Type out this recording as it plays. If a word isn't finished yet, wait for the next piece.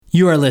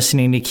You are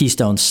listening to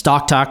Keystone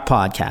Stock Talk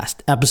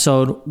Podcast,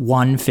 episode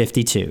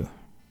 152.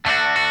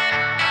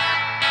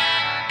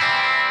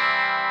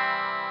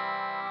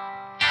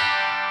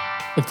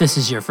 If this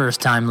is your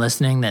first time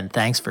listening, then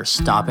thanks for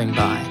stopping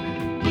by.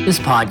 This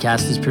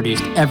podcast is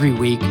produced every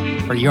week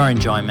for your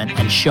enjoyment,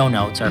 and show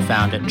notes are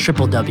found at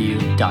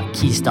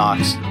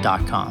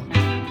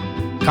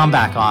www.keystocks.com. Come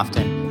back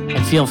often,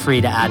 and feel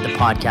free to add the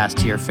podcast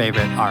to your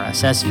favorite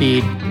RSS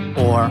feed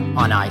or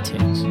on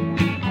iTunes.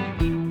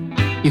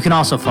 You can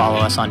also follow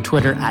us on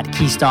Twitter at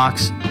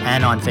Keystocks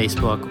and on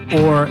Facebook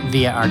or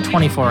via our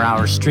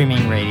 24-hour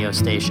streaming radio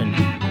station,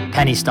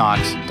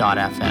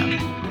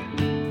 pennystocks.fm.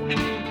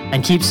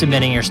 And keep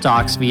submitting your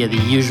stocks via the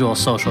usual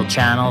social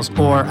channels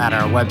or at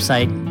our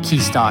website,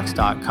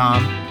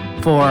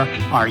 keystocks.com, for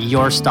our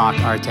Your Stock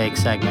Our Take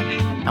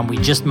segment. And we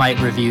just might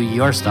review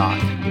your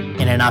stock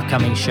in an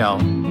upcoming show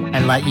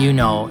and let you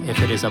know if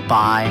it is a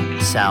buy,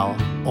 sell,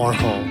 or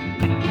hold.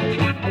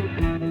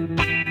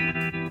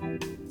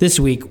 This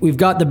week, we've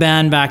got the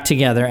band back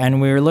together and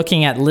we're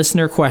looking at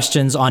listener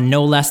questions on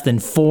no less than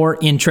 4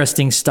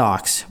 interesting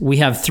stocks. We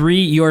have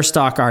 3 Your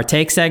Stock Our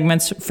Take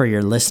segments for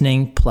your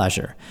listening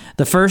pleasure.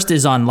 The first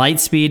is on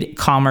Lightspeed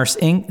Commerce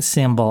Inc.,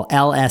 symbol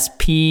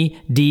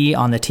LSPD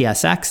on the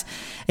TSX,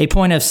 a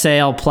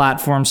point-of-sale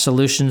platform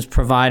solutions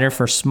provider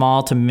for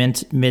small to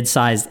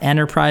mid-sized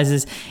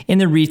enterprises in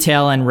the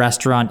retail and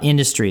restaurant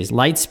industries.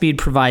 Lightspeed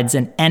provides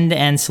an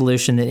end-to-end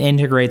solution that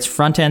integrates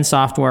front-end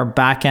software,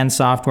 back-end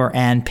software,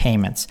 and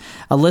payments.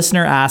 A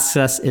listener asks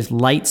us if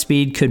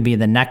Lightspeed could be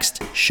the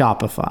next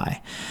Shopify.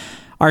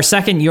 Our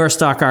second Your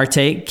Stock Our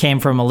Take came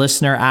from a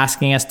listener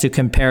asking us to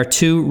compare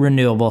 2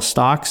 renewable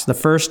stocks. The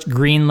first,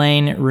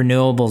 Greenlane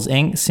Renewables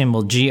Inc.,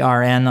 symbol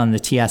GRN on the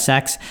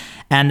TSX,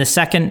 and the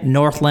second,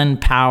 Northland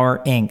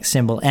Power Inc.,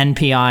 symbol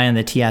NPI on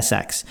the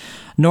TSX.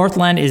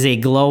 Northland is a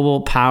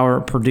global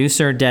power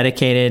producer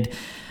dedicated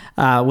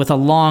with a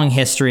long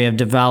history of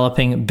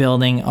developing,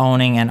 building,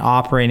 owning, and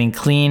operating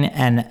clean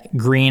and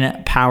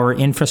green power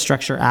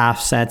infrastructure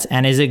assets,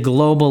 and is a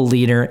global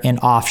leader in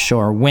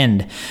offshore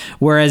wind.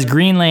 Whereas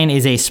Greenlane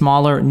is a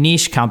smaller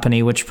niche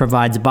company which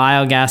provides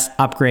biogas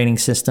upgrading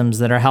systems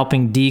that are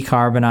helping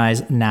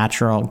decarbonize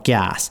natural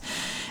gas.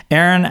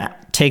 Aaron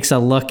takes a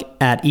look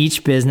at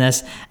each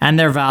business and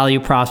their value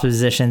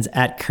propositions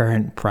at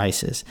current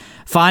prices.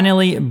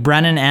 Finally,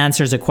 Brennan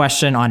answers a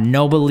question on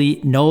Nova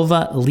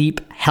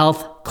Leap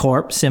Health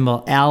Corp,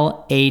 symbol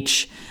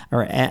LH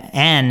or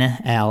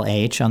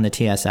NLH on the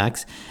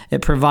TSX.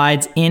 It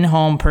provides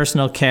in-home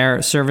personal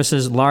care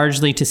services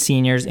largely to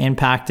seniors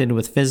impacted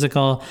with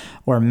physical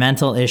or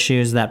mental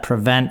issues that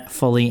prevent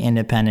fully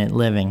independent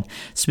living.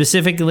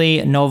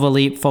 Specifically, Nova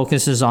Leap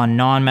focuses on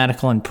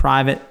non-medical and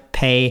private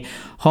pay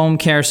home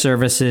care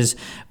services,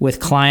 with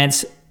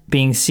clients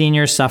being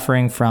seniors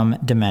suffering from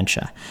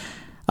dementia.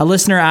 A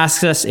listener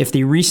asks us if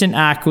the recent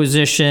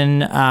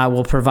acquisition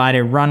will provide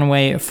a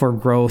runway for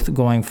growth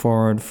going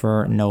forward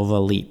for Nova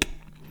Leap.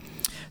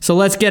 So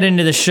let's get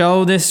into the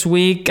show this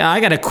week. I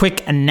got a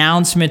quick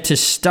announcement to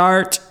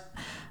start.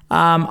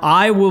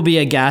 I will be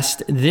a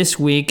guest this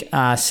week,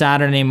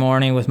 Saturday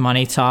morning with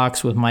Money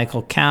Talks with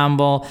Michael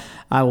Campbell.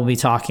 I will be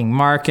talking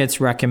markets,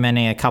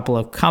 recommending a couple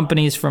of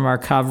companies from our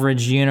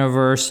coverage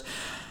universe.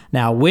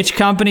 Now, which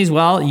companies?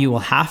 Well, you will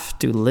have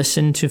to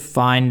listen to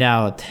find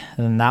out.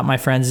 And that, my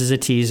friends, is a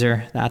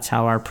teaser. That's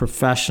how our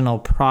professional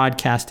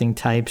broadcasting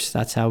types,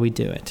 that's how we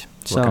do it.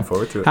 Looking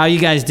forward to it. How are you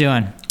guys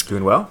doing?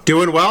 Doing well.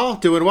 Doing well.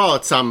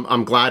 It's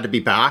I'm glad to be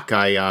back.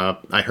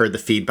 I heard the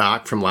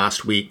feedback from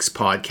last week's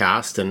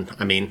podcast, and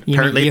I mean,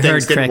 apparently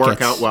things didn't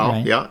work out well.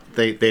 Right? Yeah,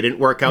 they didn't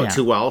work out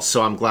too well.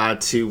 So I'm glad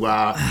to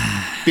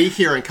be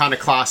here and kind of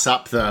class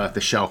up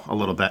the show a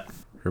little bit.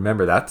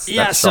 Remember that's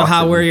so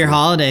how were your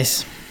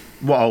holidays?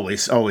 Well,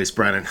 always,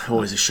 Brennan.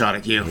 Always a shot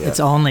at you. Yeah. It's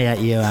only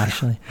at you,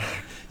 actually.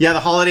 Yeah, the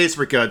holidays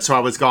were good. So I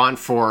was gone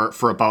for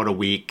about a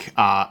week.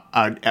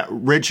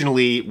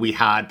 Originally, we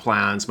had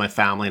plans, my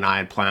family and I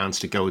had plans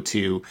to go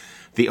to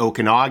the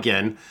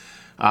Okanagan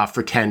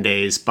for 10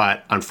 days.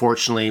 But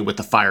unfortunately, with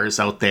the fires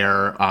out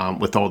there,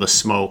 with all the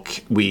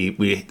smoke,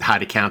 we had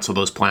to cancel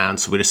those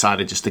plans. So we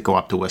decided just to go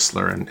up to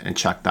Whistler and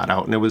check that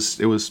out. And it was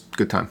a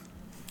good time.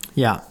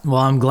 Yeah,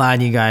 well, I'm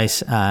glad you guys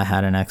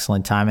had an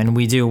excellent time, and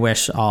we do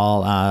wish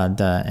all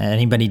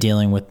anybody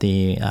dealing with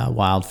the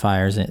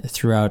wildfires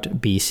throughout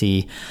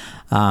BC.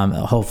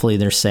 Hopefully,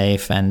 they're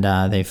safe and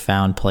they've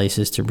found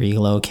places to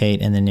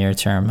relocate in the near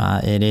term.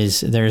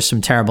 There's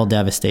some terrible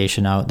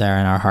devastation out there,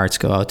 and our hearts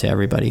go out to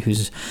everybody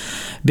who's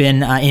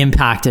been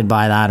impacted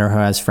by that or who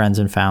has friends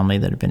and family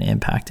that have been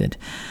impacted.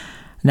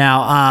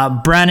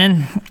 Now,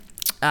 Brennan.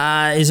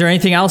 Is there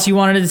anything else you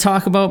wanted to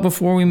talk about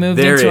before we moved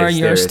into our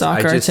Your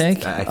Stock Our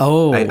Take? I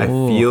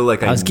feel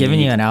like I was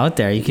giving you an out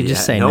there. You could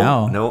just say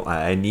no. No,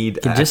 I need.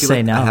 You could just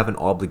say no. I have an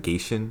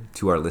obligation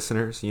to our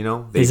listeners. You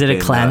know, is it a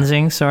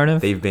cleansing sort of?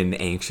 They've been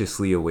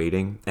anxiously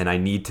awaiting, and I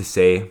need to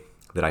say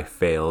that I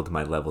failed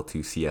my level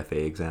 2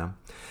 CFA exam.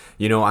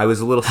 You know, I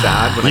was a little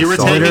sad when I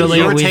saw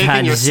literally we've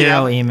had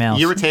 0 emails.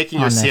 You were taking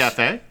your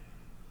CFA.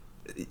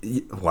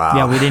 Wow.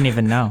 Yeah, we didn't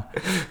even know.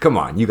 Come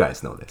on, you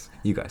guys know this.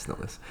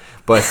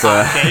 But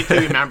I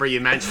do remember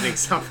you mentioning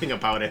something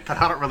about it, but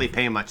I don't really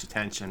pay much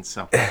attention.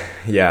 So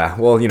yeah,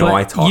 well, But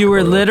I talk. you were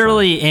about it all the time.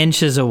 literally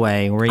inches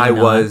away. Were you? I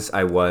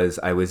not?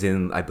 was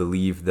in, I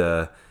believe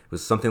it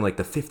was something like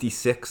the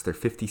 56th or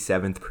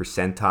 57th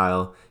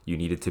percentile. You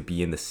needed to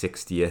be in the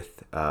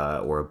 60th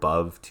or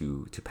above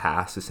to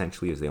pass,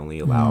 essentially, as they only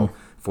allow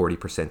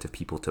 40% of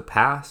people to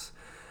pass.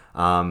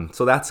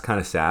 So that's kind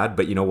of sad,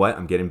 but you know what?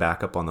 I'm getting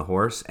back up on the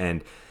horse.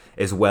 And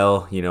as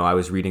well, I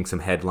was reading some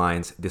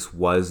headlines. This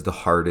was the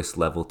hardest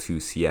level 2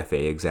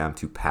 CFA exam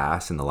to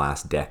pass in the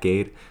last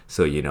decade.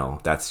 So,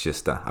 that's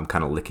just, I'm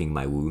kind of licking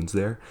my wounds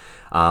there.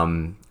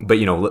 But,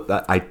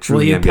 I truly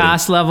Well, you am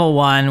passed level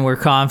 1. We're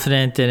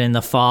confident that in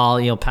the fall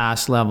you'll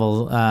pass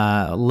level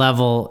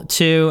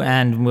 2,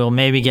 and we'll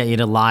maybe get you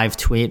to live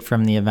tweet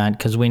from the event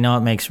because we know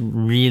it makes for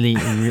really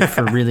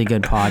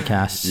good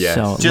podcasts. Yes.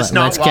 So just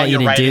let's not while get you you're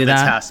to do writing the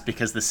that. test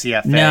because the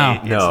CFA No.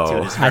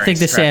 Institute is I very think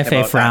the strict CFA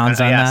about frowns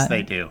that. on Yes, that.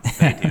 they do.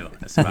 They do.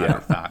 As a matter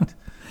of fact,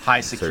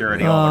 high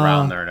security all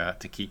around there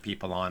to keep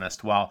people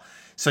honest. Well,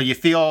 so you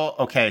feel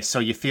okay. So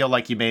you feel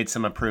like you made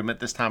some improvement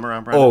this time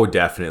around, Brendan? Oh,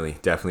 definitely.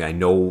 I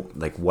know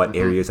what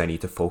areas I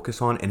need to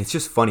focus on. And it's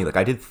just funny.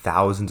 I did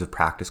thousands of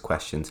practice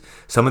questions.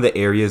 Some of the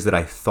areas that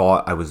I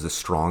thought I was the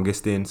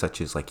strongest in,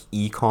 such as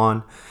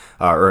econ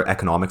or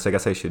economics, I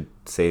guess I should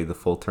say the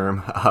full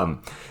term.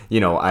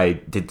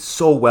 I did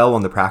so well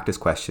on the practice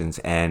questions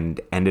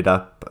and ended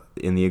up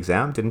in the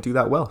exam, didn't do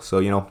that well. So,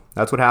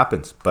 that's what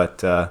happens.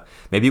 But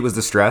maybe it was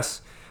the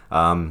stress.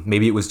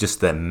 Maybe it was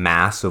just the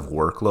massive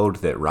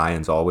workload that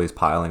Ryan's always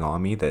piling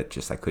on me that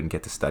just I couldn't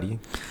get to study,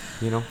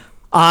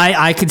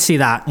 I could see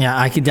that. Yeah,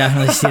 I could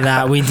definitely see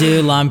that. We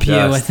do lump you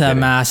Just with a kidding.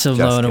 massive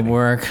Just load kidding. of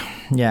work.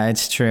 Yeah,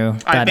 it's true.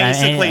 I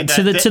basically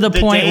to the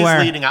point days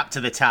where leading up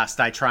to the test,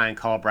 I try and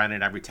call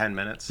Brendan every 10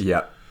 minutes.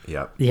 Yep.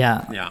 yeah,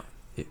 Yeah.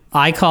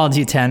 I called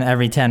you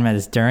every 10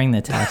 minutes during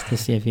the test to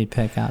see if you'd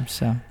pick up.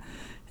 So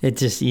it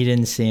just you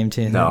didn't seem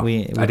to. No,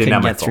 we I didn't couldn't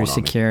have my get through phone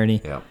on me.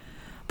 security. Yep.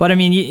 But I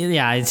mean,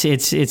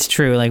 it's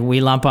true.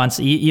 We lump on.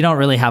 You don't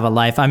really have a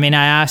life. I mean,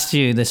 I asked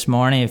you this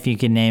morning if you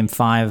could name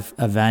 5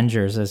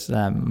 Avengers. As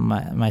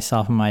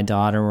myself and my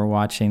daughter were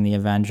watching the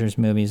Avengers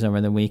movies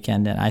over the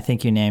weekend, and I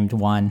think you named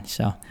 1.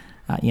 So,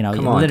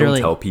 Come on,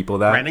 literally. don't tell people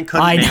that. Brendan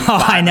couldn't name 5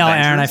 I know,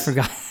 Avengers. Aaron. I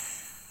forgot.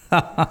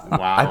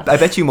 Wow. I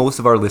bet you most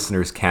of our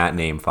listeners can't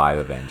name 5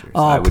 Avengers.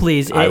 Oh,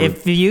 please.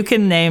 If you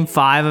can name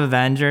 5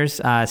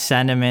 Avengers,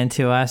 send them in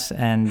to us.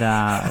 And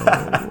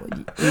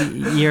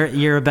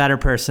you're a better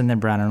person than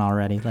Brennan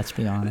already. Let's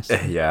be honest.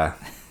 Yeah.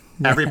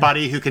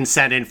 Everybody who can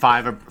send in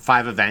 5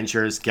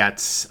 Avengers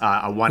gets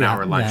a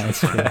 1-hour lunch. Yeah, it's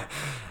true.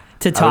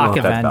 To know talk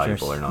if that's Avengers,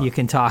 valuable or not. you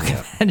can talk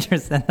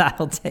Avengers, and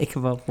that'll take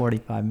about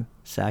 45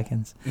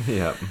 seconds.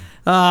 Yep.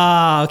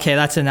 Oh, okay,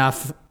 that's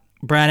enough.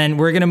 Brennan,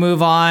 we're going to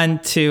move on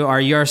to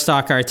our Your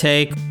Stock, Our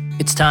Take.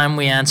 It's time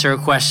we answer a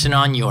question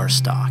on your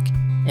stock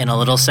in a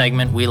little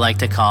segment we like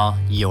to call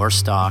Your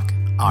Stock,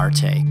 Our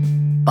Take.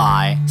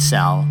 Buy,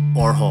 sell,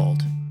 or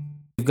hold.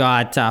 We've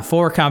got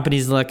 4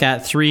 companies to look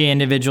at, 3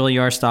 individual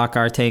Your Stock,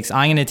 Our Takes.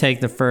 I'm going to take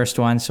the first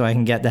one so I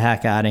can get the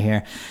heck out of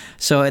here.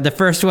 So the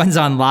first one's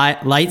on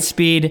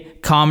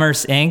Lightspeed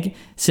Commerce Inc.,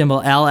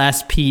 symbol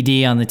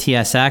LSPD on the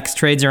TSX.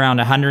 Trades around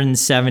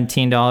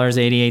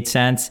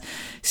 $117.88.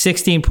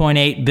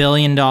 $16.8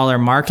 billion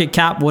market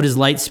cap. What does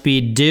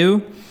Lightspeed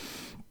do?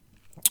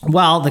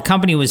 Well, the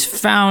company was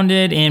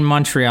founded in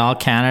Montreal,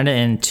 Canada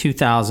in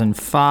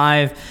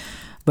 2005.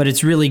 But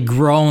it's really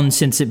grown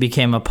since it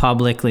became a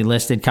publicly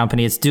listed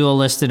company. It's dual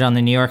listed on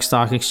the New York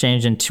Stock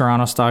Exchange and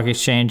Toronto Stock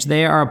Exchange.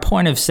 They are a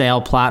point of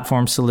sale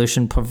platform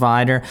solution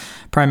provider,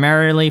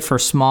 primarily for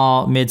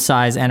small,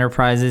 mid-sized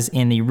enterprises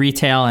in the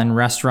retail and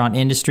restaurant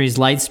industries.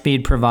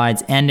 Lightspeed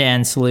provides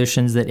end-to-end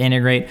solutions that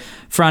integrate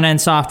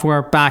front-end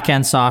software,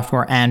 back-end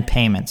software, and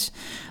payments.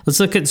 Let's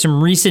look at some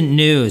recent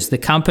news. The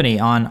company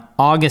on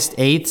August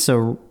 8th,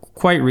 so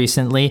quite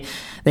recently,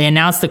 they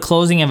announced the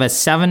closing of a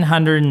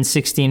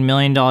 $716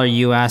 million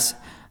US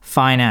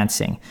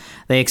financing.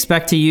 They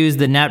expect to use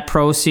the net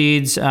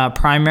proceeds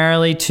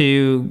primarily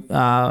to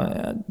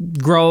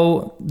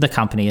grow the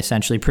company,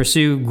 essentially,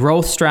 pursue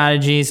growth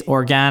strategies,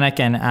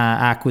 organic and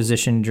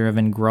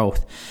acquisition-driven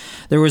growth.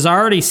 There was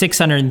already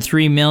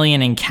 $603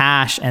 million in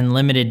cash and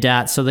limited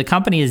debt, so the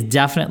company is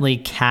definitely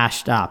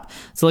cashed up.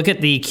 So look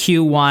at the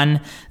Q1.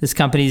 This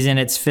company's in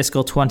its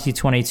fiscal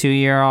 2022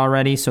 year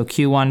already, so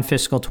Q1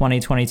 fiscal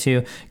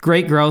 2022.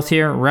 Great growth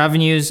here.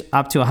 Revenues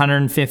up to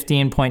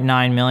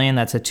 $115.9 million.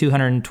 That's a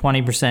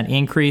 220%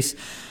 increase.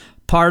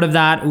 Part of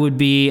that would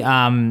be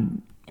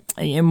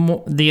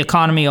the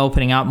economy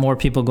opening up, more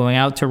people going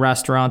out to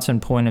restaurants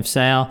and point of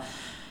sale.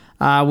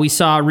 We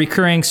saw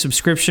recurring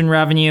subscription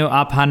revenue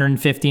up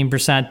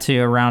 115% to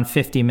around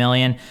 $50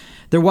 million.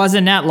 There was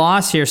a net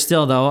loss here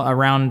still, though,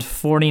 around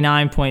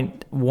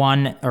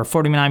 49.1 or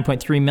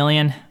 49.3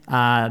 million.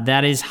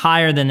 That is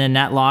higher than the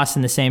net loss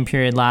in the same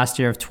period last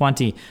year of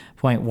 20.1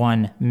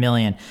 $0.1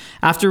 million.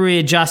 After we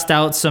adjust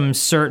out some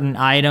certain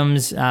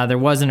items, there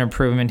was an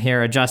improvement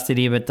here. Adjusted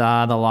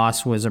EBITDA, the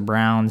loss was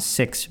around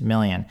 $6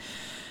 million.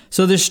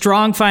 So there's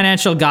strong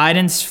financial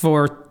guidance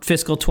for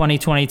fiscal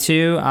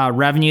 2022,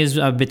 revenues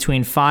of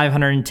between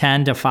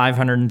 $510 to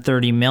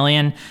 $530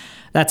 million.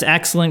 That's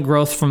excellent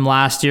growth from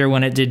last year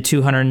when it did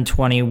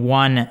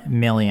 $221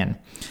 million.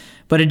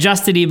 But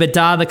adjusted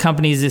EBITDA, the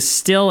company is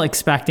still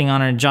expecting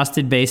on an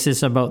adjusted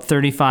basis about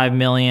 $35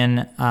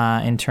 million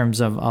in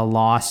terms of a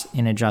loss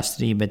in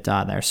adjusted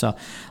EBITDA there. So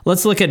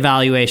let's look at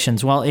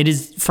valuations. Well,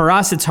 for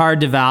us, it's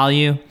hard to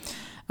value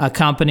a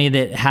company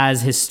that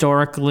has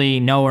historically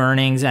no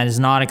earnings and is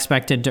not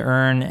expected to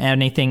earn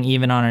anything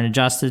even on an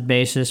adjusted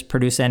basis,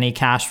 produce any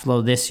cash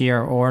flow this year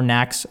or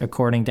next,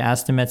 according to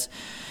estimates.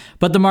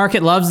 But the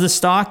market loves the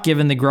stock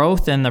given the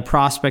growth and the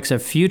prospects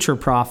of future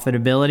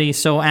profitability,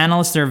 so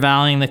analysts are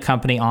valuing the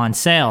company on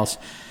sales.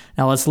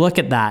 Now let's look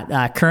at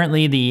that.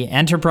 Currently, the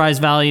enterprise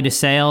value to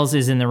sales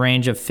is in the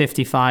range of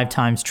 55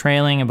 times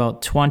trailing,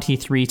 about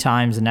 23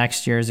 times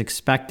next year's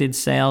expected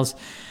sales.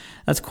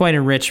 That's quite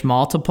a rich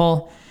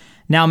multiple.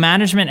 Now,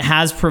 management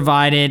has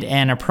provided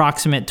an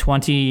approximate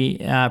 20%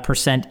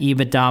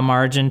 EBITDA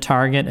margin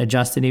target,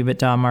 adjusted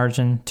EBITDA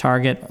margin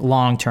target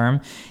long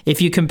term.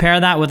 If you compare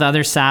that with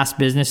other SaaS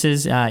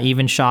businesses,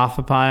 even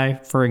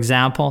Shopify, for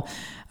example,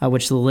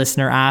 which the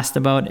listener asked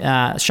about,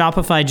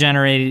 Shopify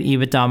generated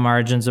EBITDA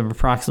margins of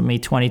approximately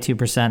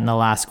 22% in the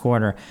last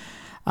quarter.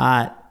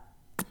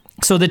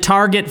 So the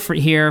target for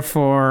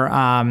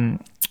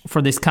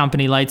this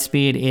company,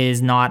 Lightspeed,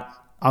 is not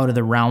out of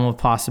the realm of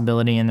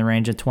possibility in the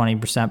range of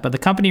 20%. But the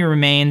company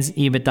remains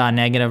EBITDA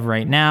negative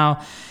right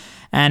now.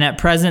 And at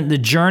present, the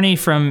journey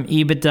from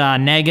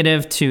EBITDA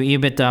negative to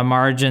EBITDA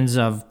margins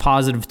of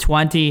positive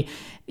 20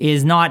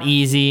 is not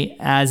easy,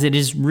 as it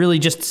is really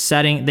just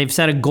they've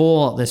set a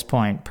goal at this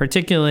point,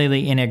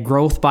 particularly in a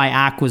growth by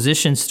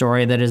acquisition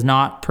story that has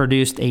not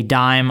produced a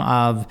dime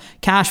of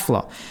cash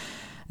flow.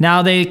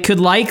 Now, they could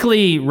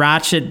likely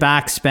ratchet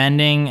back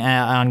spending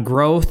on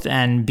growth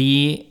and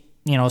be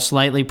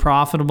slightly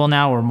profitable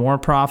now or more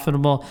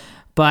profitable.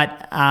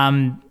 But,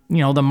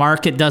 the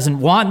market doesn't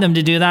want them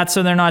to do that,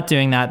 so they're not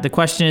doing that. The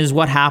question is,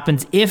 what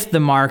happens if the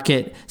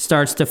market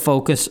starts to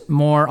focus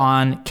more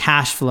on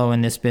cash flow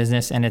in this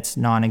business and it's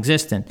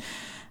non-existent?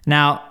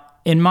 Now,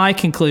 in my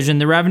conclusion,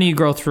 the revenue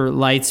growth for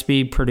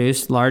Lightspeed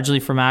produced largely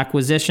from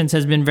acquisitions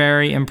has been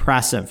very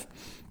impressive.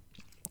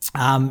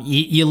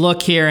 You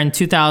look here in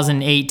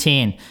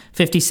 2018,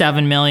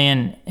 $57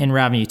 million in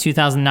revenue,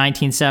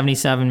 2019,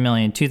 $77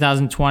 million,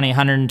 2020,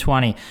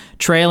 $120,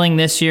 trailing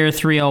this year,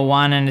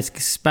 $301, and it's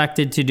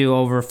expected to do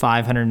over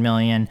 $500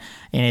 million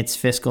in its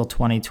fiscal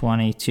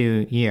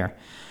 2022 year.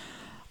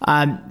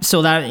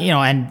 So that,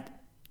 and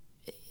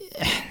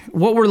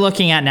what we're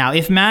looking at now,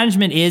 if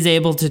management is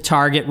able to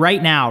target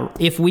right now,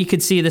 if we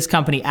could see this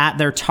company at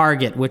their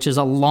target, which is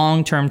a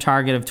long-term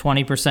target of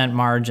 20%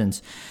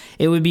 margins,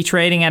 it would be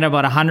trading at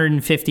about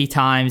 150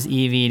 times EV to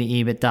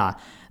EBITDA.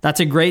 That's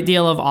a great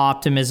deal of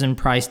optimism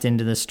priced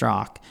into the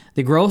stock.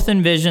 The growth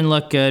and vision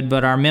look good,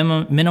 but our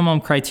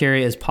minimum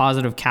criteria is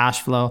positive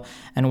cash flow.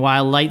 And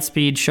while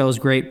Lightspeed shows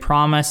great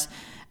promise,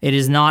 it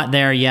is not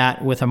there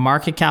yet. With a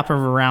market cap of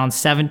around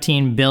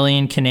 17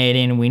 billion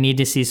Canadian, we need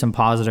to see some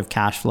positive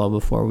cash flow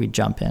before we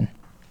jump in.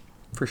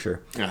 For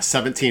sure. Yeah,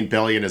 17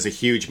 billion is a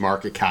huge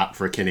market cap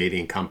for a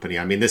Canadian company.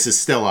 I mean, this is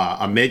still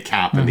a mid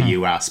cap in the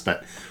US,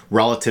 but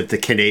relative to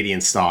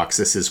Canadian stocks,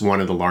 this is one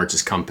of the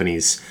largest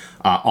companies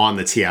on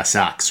the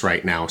TSX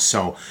right now.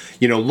 So,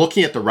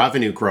 looking at the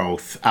revenue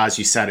growth, as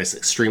you said, is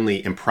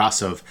extremely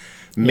impressive.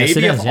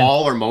 Maybe if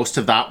all or most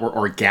of that were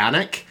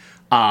organic,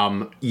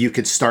 you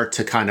could start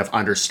to kind of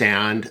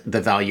understand the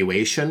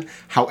valuation.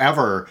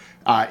 However,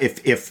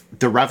 if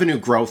the revenue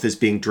growth is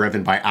being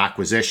driven by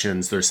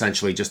acquisitions, they're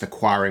essentially just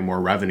acquiring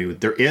more revenue.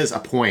 There is a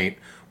point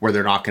where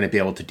they're not going to be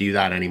able to do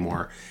that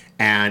anymore.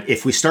 And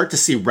if we start to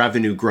see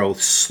revenue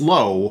growth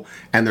slow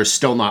and they're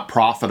still not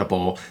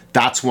profitable,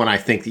 that's when I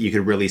think that you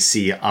could really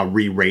see a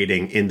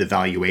re-rating in the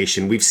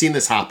valuation. We've seen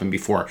this happen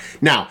before.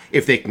 Now,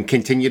 if they can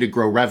continue to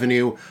grow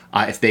revenue,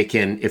 if they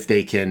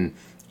can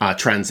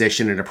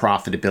transition into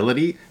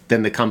profitability,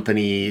 then the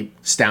company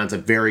stands a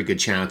very good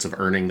chance of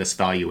earning this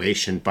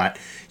valuation. But,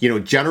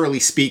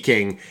 generally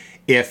speaking,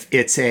 if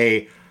it's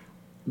a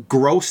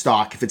growth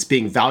stock, if it's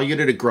being valued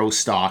at a growth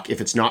stock, if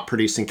it's not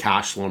producing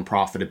cash flow and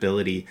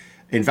profitability,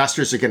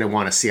 investors are going to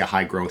want to see a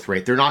high growth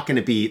rate. They're not going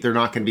to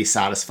be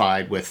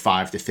satisfied with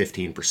 5 to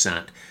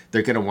 15%.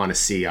 They're going to want to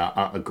see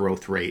a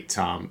growth rate,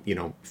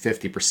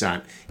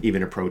 50%,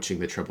 even approaching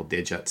the triple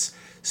digits.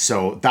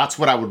 So that's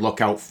what I would look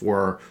out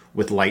for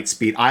with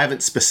Lightspeed. I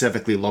haven't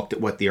specifically looked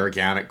at what the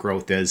organic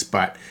growth is,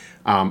 but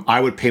I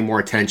would pay more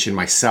attention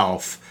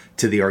myself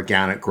to the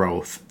organic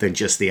growth than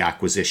just the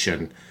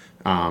acquisition.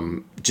 Yeah,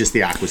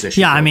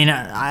 growth. I mean,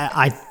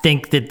 I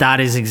think that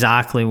is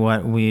exactly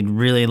what we'd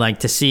really like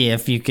to see.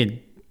 If you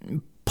could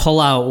pull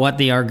out what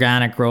the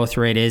organic growth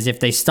rate is, if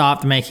they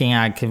stopped making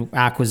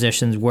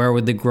acquisitions, where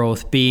would the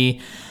growth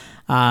be?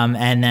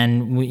 And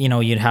then,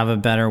 you'd have a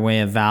better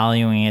way of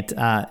valuing it.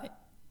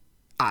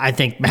 I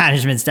think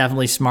management's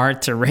definitely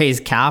smart to raise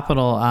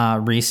capital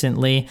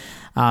recently.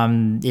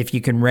 If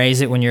you can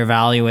raise it when your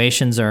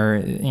valuations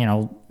are,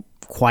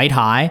 quite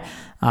high,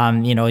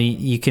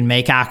 you can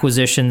make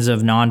acquisitions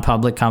of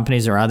non-public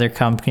companies or other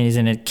companies,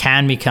 and it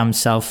can become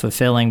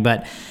self-fulfilling.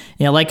 But,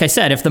 like I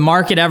said, if the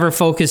market ever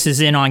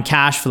focuses in on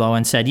cash flow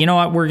and said, you know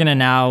what, we're going to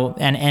now,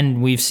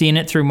 and we've seen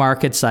it through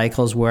market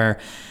cycles where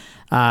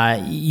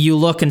you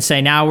look and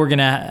say, now we're going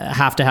to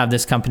have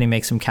this company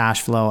make some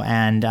cash flow.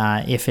 And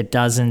if it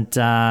doesn't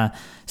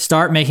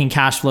start making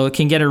cash flow, it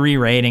can get a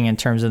re-rating in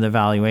terms of the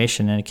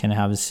valuation, and it can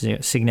have a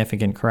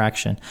significant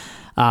correction.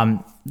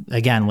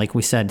 Again, like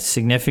we said,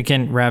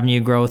 significant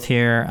revenue growth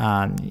here.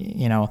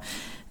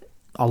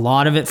 A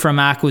lot of it from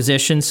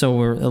acquisition, so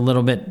we're a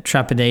little bit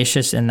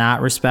trepidatious in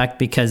that respect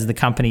because the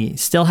company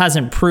still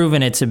hasn't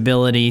proven its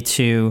ability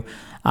to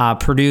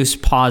produce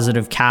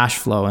positive cash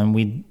flow, and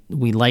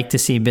we like to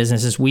see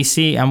businesses we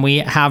see, and we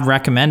have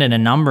recommended a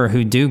number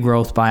who do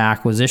growth by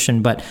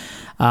acquisition, but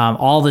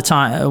all the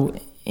time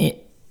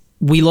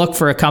we look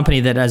for a company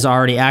that has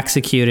already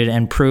executed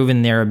and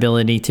proven their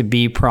ability to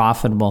be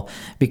profitable,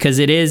 because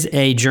it is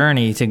a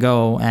journey to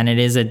go, and it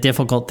is a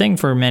difficult thing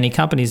for many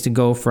companies to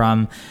go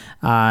from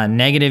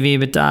negative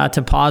EBITDA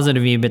to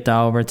positive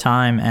EBITDA over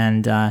time.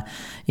 And,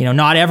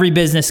 not every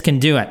business can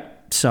do it.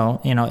 So,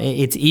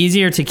 it's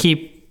easier to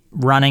keep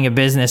running a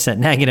business at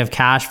negative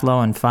cash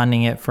flow and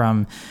funding it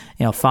from,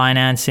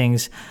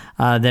 financings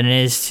than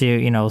it is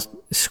to,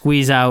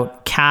 squeeze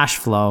out cash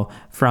flow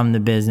from the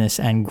business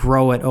and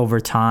grow it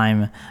over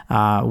time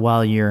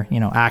while you're,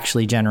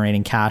 actually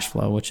generating cash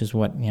flow, which is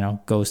what,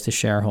 goes to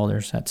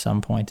shareholders at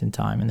some point in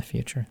time in the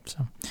future.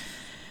 So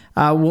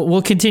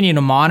we'll continue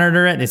to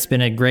monitor it. It's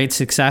been a great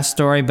success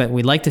story, but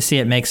we'd like to see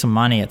it make some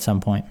money at some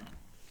point.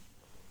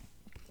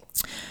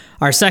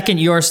 Our second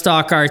Your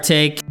Stock, Our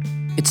Take.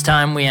 It's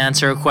time we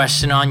answer a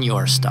question on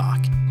your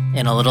stock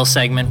in a little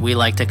segment we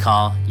like to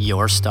call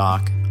Your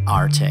Stock,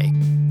 Our Take.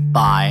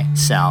 Buy,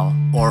 sell,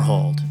 or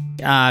hold.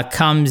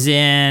 Comes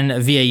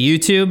in via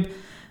YouTube.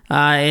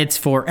 It's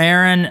for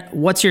Aaron.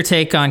 What's your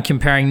take on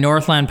comparing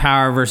Northland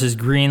Power versus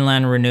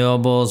Greenland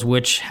Renewables?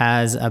 Which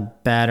has a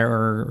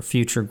better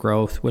future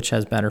growth? Which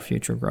has better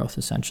future growth,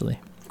 essentially?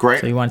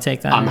 Great. So you want to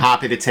take that? I'm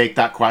happy to take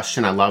that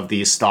question. I love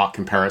these stock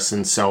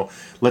comparisons. So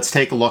let's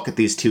take a look at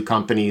these two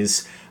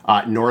companies.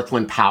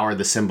 Northland Power,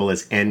 the symbol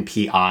is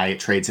NPI. It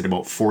trades at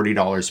about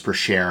 $40 per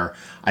share,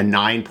 a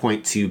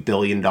 $9.2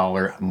 billion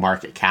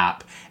market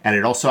cap. And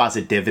it also has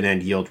a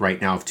dividend yield right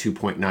now of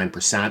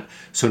 2.9%.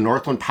 So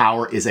Northland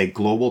Power is a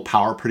global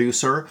power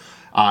producer.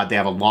 They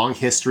have a long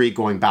history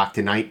going back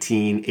to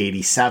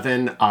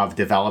 1987 of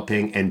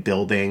developing and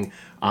building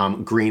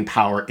green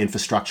power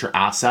infrastructure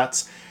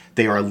assets.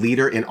 They are a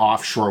leader in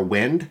offshore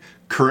wind.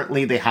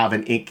 Currently, they have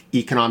an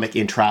economic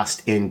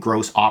interest in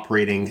gross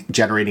operating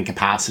generating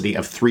capacity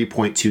of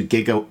 3.2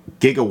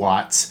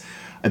 gigawatts.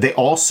 They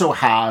also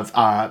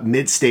have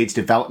mid-stage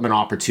development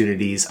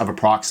opportunities of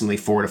approximately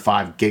 4 to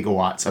 5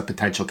 gigawatts of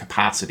potential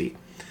capacity.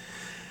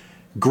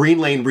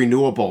 Greenland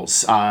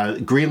Renewables.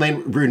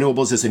 Greenland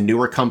Renewables is a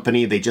newer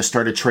company. They just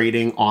started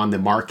trading on the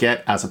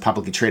market as a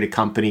publicly traded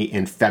company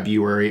in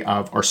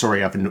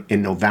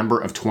November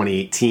of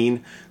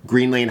 2018.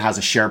 Greenland has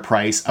a share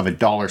price of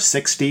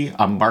 $1.60,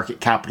 a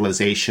market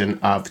capitalization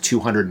of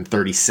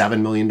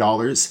 $237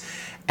 million.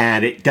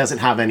 And it doesn't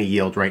have any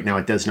yield right now.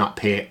 It does not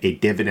pay a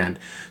dividend.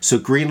 So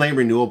Greenland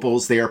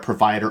Renewables, they are a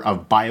provider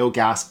of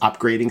biogas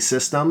upgrading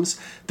systems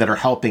that are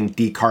helping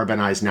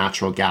decarbonize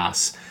natural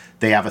gas.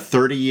 They have a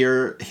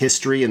 30-year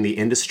history in the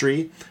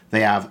industry.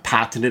 They have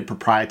patented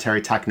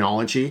proprietary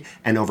technology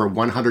and over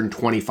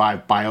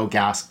 125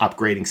 biogas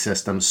upgrading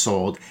systems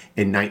sold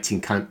in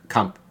 19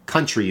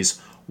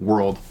 countries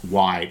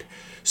worldwide.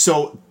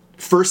 So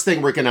first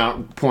thing we're going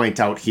to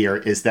point out here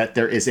is that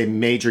there is a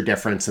major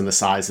difference in the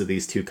size of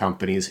these two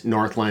companies.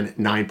 Northland,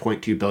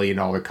 $9.2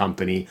 billion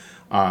company,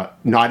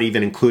 not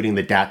even including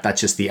the debt,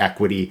 that's just the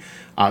equity.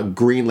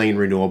 Greenland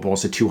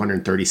Renewables, a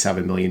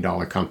 $237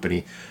 million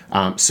company.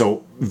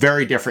 So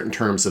very different in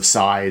terms of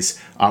size.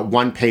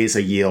 One pays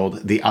a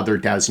yield, the other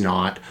does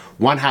not.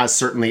 One has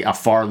certainly a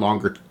far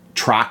longer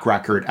track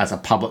record as a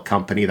public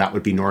company, that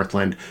would be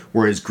Northland,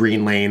 whereas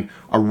Greenland,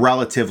 a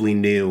relatively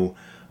new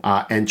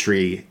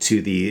entry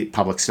to the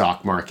public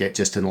stock market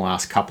just in the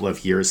last couple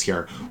of years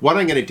here. What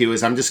I'm going to do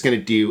is I'm just going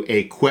to do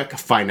a quick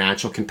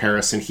financial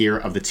comparison here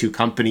of the two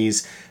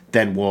companies.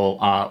 Then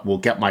we'll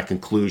get my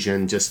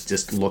conclusion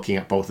just looking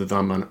at both of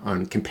them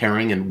on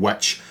comparing and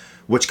which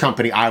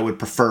company I would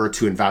prefer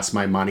to invest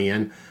my money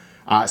in.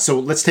 So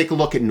let's take a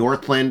look at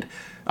Northland.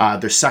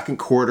 Their second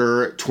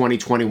quarter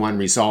 2021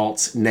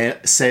 results.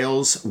 Net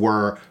sales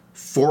were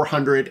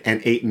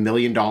 $408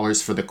 million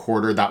for the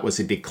quarter. That was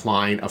a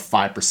decline of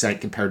 5%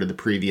 compared to the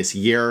previous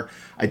year.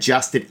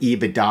 Adjusted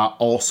EBITDA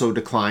also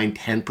declined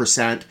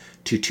 10%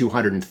 to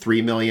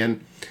 $203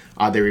 million.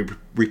 They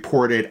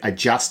reported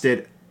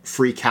adjusted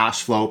free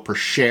cash flow per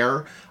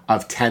share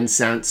of 10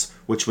 cents,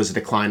 which was a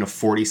decline of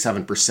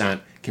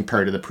 47%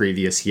 compared to the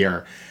previous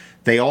year.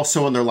 They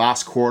also, in their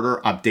last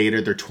quarter,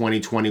 updated their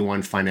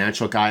 2021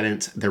 financial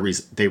guidance.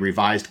 They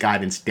revised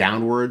guidance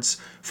downwards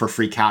for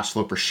free cash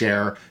flow per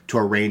share to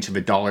a range of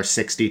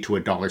 $1.60 to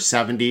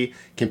 $1.70,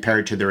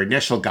 compared to their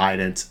initial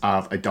guidance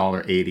of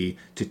 $1.80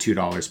 to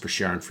 $2 per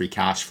share on free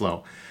cash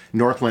flow.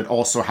 Northland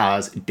also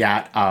has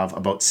debt of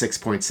about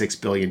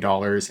 $6.6 billion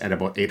and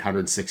about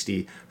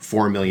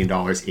 $864 million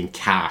in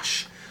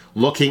cash.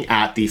 Looking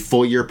at the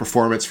full year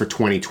performance for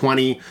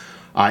 2020,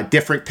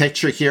 different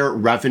picture here.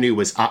 Revenue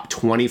was up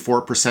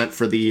 24%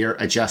 for the year.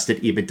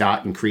 Adjusted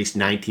EBITDA increased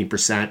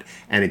 19%,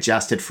 and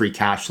adjusted free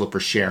cash flow per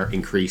share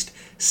increased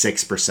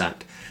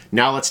 6%.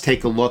 Now let's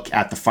take a look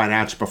at the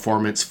financial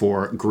performance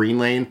for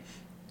Greenlane.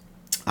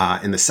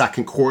 In the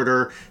second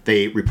quarter,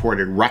 they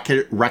reported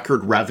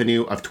record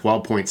revenue of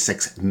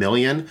 $12.6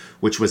 million,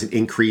 which was an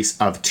increase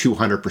of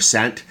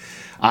 200%.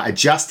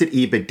 Adjusted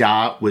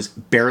EBITDA was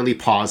barely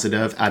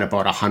positive at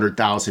about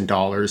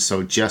 $100,000,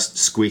 so just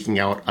squeaking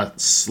out a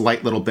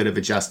slight little bit of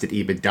adjusted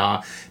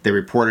EBITDA. They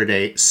reported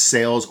a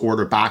sales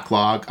order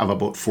backlog of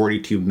about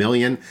 $42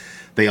 million.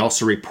 They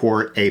also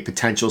report a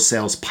potential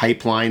sales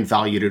pipeline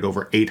valued at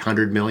over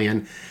 $800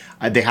 million.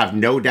 They have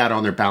no debt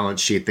on their balance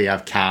sheet. They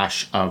have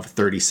cash of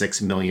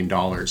 $36 million.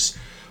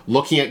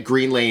 Looking at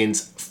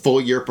Greenlane's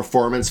full year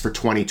performance for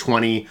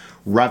 2020,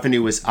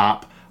 revenue was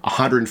up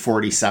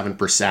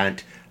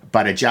 147%,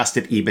 but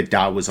adjusted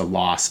EBITDA was a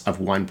loss of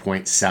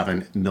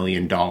 $1.7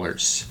 million.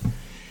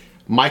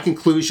 My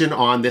conclusion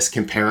on this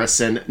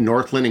comparison,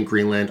 Northland and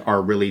Greenlane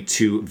are really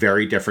two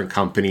very different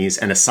companies.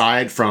 And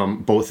aside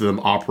from both of them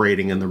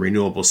operating in the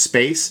renewable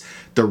space,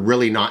 they're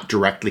really not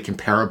directly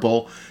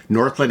comparable.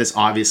 Northland is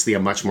obviously a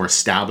much more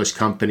established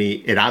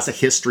company. It has a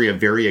history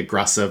of very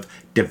aggressive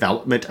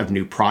development of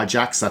new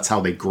projects. That's how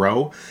they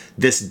grow.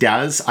 This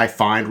does, I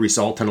find,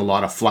 result in a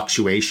lot of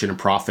fluctuation in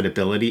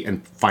profitability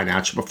and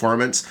financial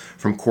performance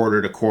from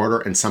quarter to quarter,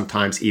 and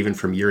sometimes even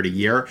from year to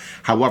year.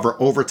 However,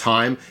 over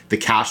time, the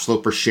cash flow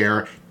per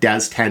share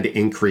does tend to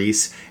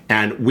increase,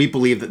 and we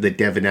believe that the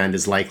dividend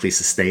is likely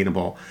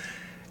sustainable.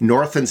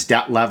 Northland's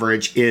debt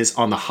leverage is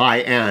on the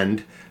high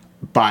end,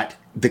 but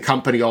the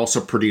company also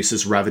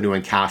produces revenue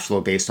and cash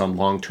flow based on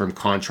long-term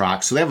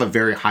contracts. So they have a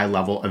very high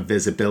level of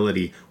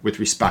visibility with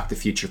respect to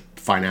future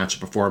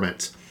financial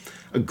performance.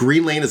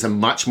 Greenlane is a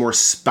much more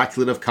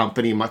speculative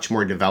company, much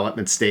more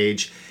development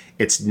stage.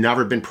 It's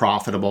never been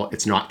profitable.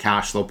 It's not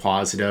cash flow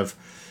positive.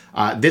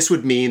 This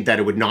would mean that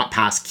it would not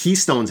pass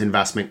Keystone's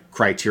investment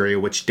criteria,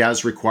 which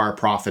does require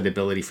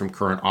profitability from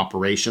current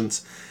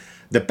operations.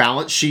 The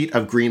balance sheet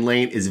of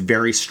Greenlane is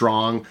very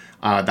strong.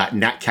 That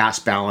net cash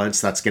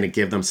balance, that's going to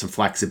give them some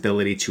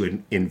flexibility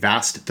to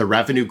invest. The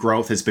revenue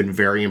growth has been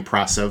very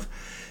impressive.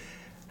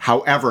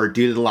 However,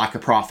 due to the lack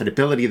of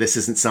profitability, this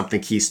isn't something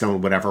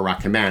Keystone would ever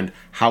recommend.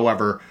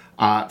 However,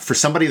 for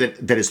somebody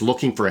that is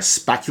looking for a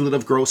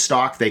speculative growth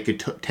stock, they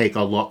could take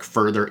a look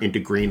further into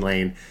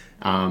Greenlane,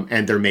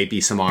 and there may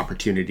be some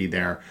opportunity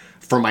there.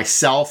 For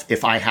myself,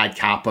 if I had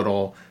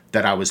capital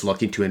that I was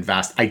looking to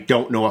invest, I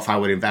don't know if I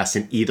would invest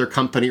in either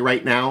company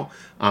right now.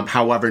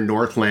 However,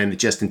 Northland,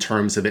 just in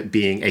terms of it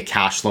being a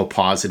cash flow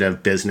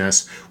positive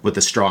business with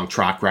a strong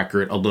track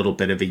record, a little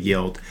bit of a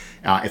yield.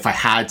 If I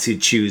had to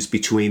choose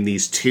between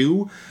these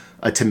two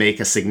to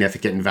make a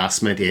significant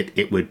investment,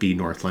 it would be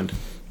Northland.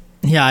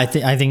 Yeah, I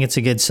think it's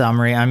a good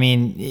summary. I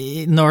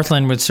mean,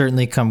 Northland would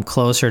certainly come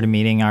closer to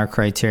meeting our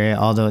criteria,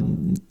 although,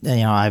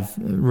 I've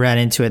read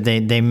into it.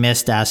 They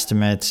missed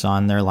estimates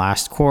on their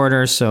last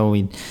quarter, so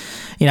we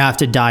have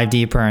to dive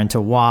deeper into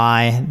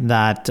why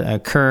that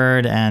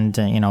occurred and,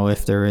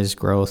 if there is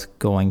growth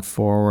going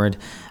forward.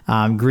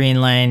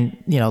 Greenlane,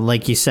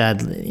 like you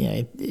said,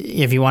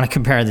 if you want to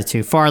compare the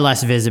two, far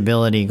less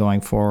visibility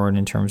going forward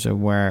in terms of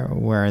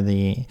where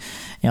the,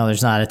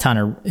 there's not a ton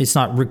of, it's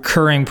not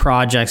recurring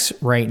projects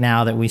right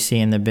now that we see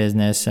in the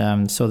business.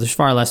 So there's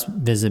far less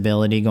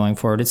visibility going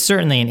forward. It's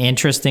certainly an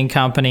interesting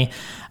company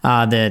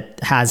that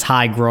has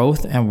high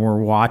growth, and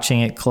we're watching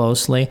it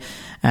closely,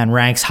 and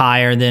ranks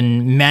higher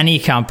than many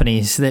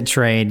companies that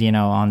trade,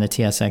 on the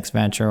TSX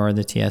Venture or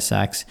the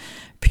TSX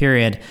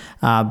period.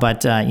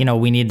 But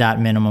we need that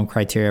minimum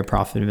criteria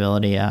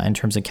profitability in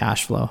terms of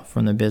cash flow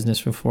from the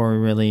business before we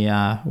really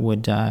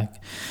would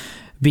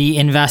be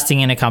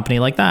investing in a company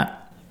like that.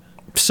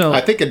 So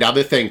I think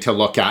another thing to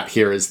look at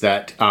here is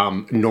that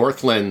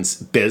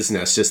Northland's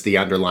business, just the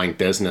underlying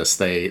business,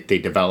 they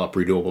develop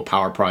renewable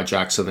power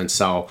projects and then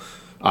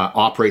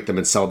operate them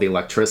and sell the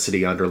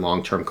electricity under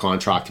long-term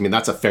contract. I mean,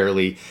 that's a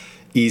fairly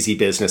easy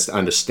business to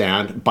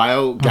understand.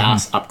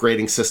 Biogas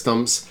upgrading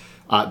systems,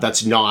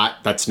 that's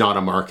not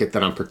a market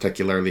that I'm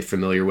particularly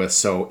familiar with.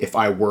 So if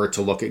I were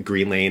to look at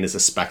Greenlane as a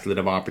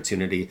speculative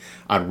opportunity,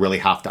 I'd really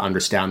have to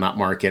understand that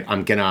market.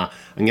 I'm gonna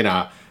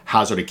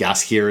hazard a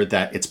guess here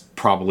that it's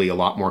probably a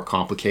lot more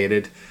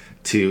complicated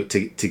to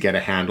get a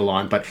handle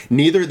on. But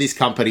neither of these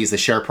companies, the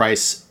share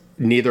price,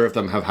 neither of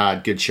them have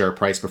had good share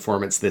price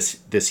performance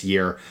this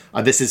year.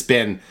 This has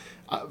been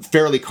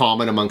fairly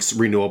common amongst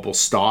renewable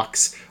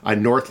stocks.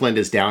 Northland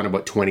is down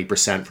about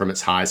 20% from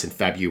its highs in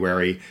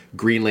February.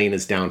 Greenlane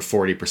is down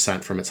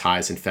 40% from its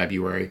highs in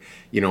February.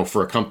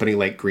 For a company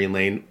like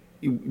Greenlane,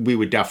 we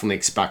would definitely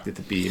expect it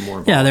to be more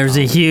volatile. Yeah, there's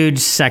a huge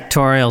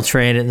sectorial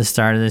trade at the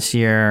start of this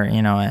year,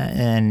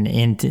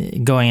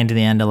 and going into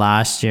the end of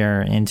last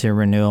year into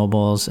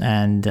renewables,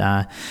 and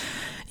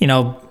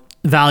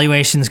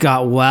valuations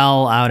got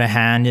well out of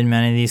hand in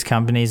many of these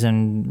companies,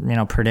 and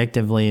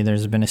predictably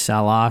there's been a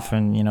sell-off,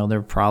 and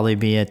there'll probably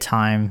be a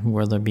time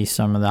where there'll be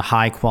some of the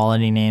high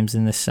quality names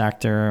in this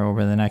sector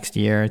over the next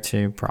year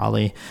to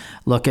probably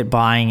look at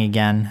buying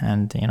again.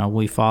 And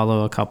we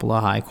follow a couple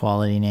of high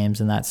quality names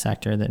in that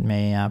sector that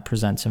may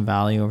present some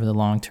value over the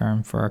long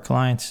term for our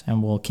clients,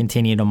 and we'll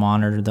continue to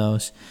monitor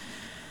those.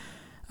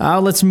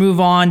 Let's move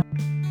on.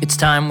 It's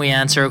time we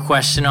answer a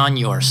question on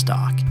your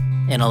stock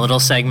in a little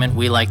segment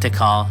we like to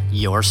call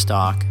Your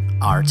Stock,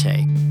 Our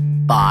Take.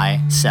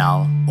 Buy,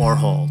 sell, or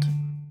hold.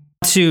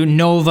 To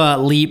Nova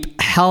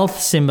Leap Health,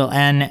 symbol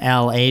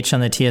NLH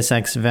on the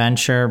TSX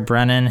Venture.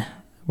 Brennan,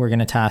 we're going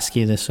to task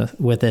you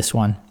with this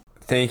one.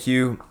 Thank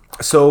you.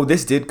 So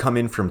this did come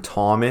in from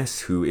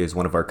Thomas, who is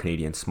one of our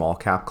Canadian small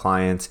cap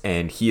clients,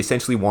 and he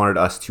essentially wanted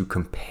us to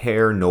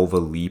compare Nova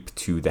Leap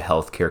to the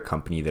healthcare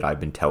company that I've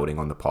been touting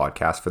on the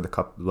podcast for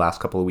the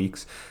last couple of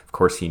weeks. Of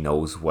course, he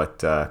knows what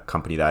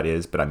company that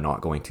is, but I'm not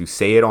going to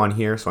say it on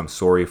here, so I'm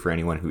sorry for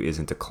anyone who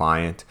isn't a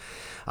client.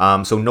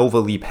 So Nova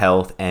Leap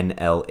Health,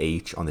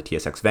 NLH, on the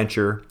TSX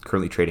Venture,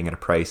 currently trading at a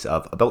price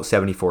of about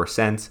 74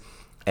 cents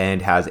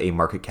and has a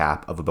market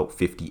cap of about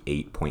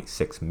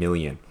 58.6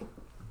 million.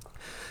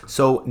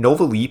 So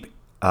Nova Leap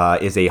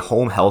is a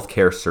home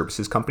healthcare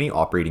services company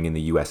operating in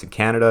the US and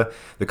Canada.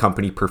 The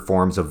company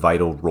performs a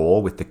vital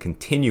role with the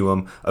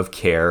continuum of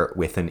care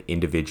with an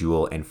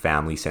individual and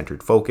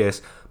family-centered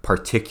focus,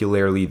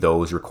 particularly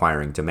those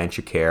requiring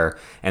dementia care.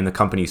 And the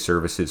company's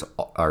service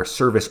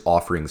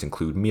offerings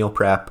include meal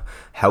prep,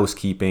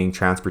 housekeeping,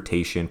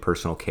 transportation,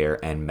 personal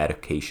care, and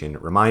medication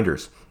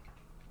reminders.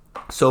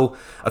 So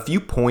a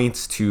few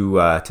points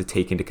to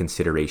take into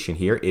consideration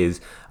here is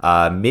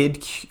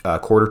mid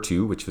quarter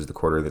two, which was the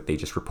quarter that they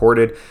just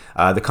reported,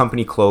 the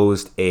company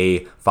closed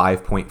a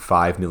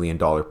 $5.5 million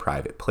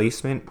private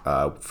placement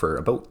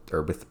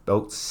with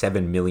about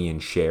 7 million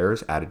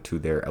shares added to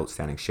their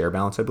outstanding share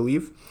balance, I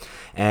believe.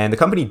 And the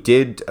company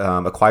did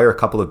acquire a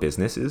couple of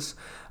businesses,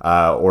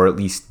 or at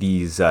least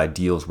these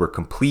deals were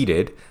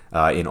completed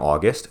in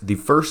August. The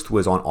first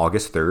was on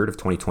August 3rd of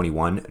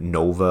 2021.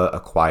 Nova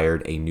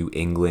acquired a New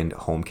England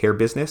home care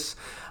business,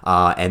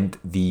 and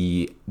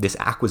this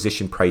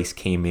acquisition price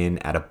came in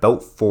at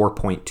about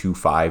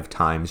 4.25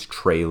 times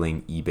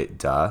trailing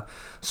EBITDA.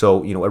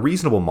 So, a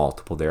reasonable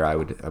multiple there, I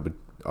would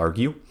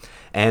argue.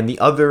 And the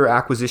other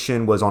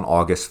acquisition was on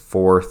August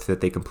 4th that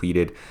they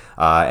completed,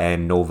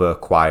 and Nova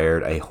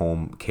acquired a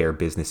home care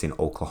business in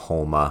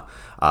Oklahoma.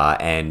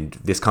 And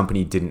this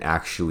company didn't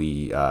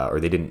actually, or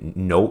they didn't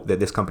note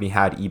that this company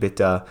had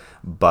EBITDA,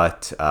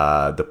 but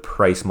the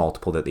price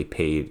multiple that they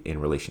paid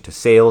in relation to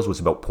sales was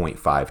about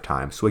 0.5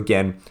 times. So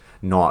again,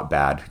 not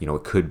bad.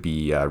 It could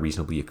be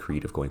reasonably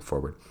accretive going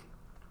forward.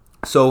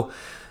 So,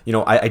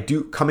 I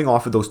do, coming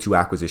off of those two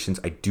acquisitions,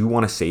 I do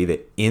want to say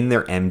that in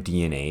their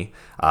MD&A,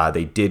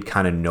 they did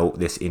kind of note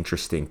this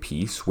interesting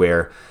piece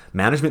where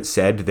management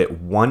said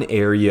that one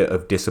area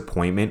of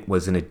disappointment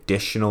was an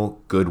additional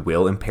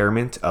goodwill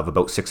impairment of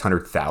about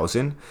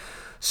 $600,000.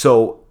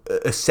 So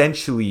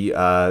essentially,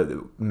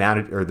 the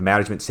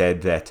management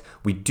said that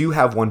we do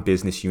have one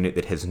business unit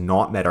that has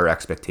not met our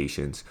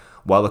expectations.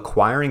 While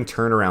acquiring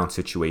turnaround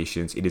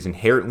situations, it is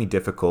inherently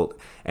difficult,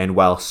 and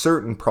while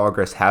certain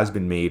progress has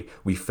been made,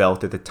 we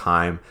felt at the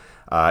time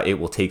it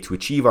will take to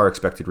achieve our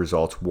expected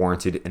results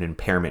warranted an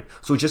impairment.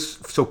 So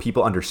just so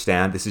people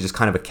understand, this is just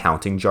kind of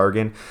accounting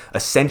jargon.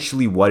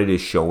 Essentially what it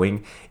is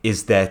showing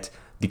is that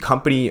the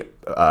company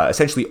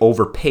essentially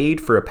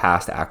overpaid for a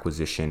past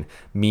acquisition,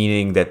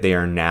 meaning that they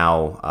are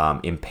now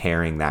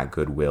impairing that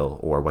goodwill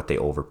or what they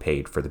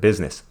overpaid for the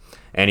business.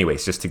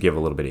 Anyways, just to give a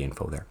little bit of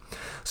info there.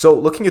 So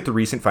looking at the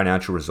recent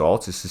financial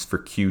results, this is for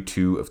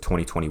Q2 of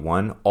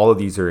 2021. All of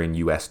these are in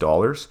US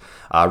dollars.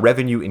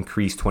 Revenue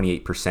increased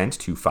 28%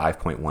 to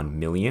 $5.1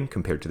 million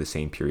compared to the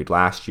same period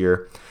last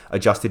year.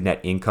 Adjusted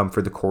net income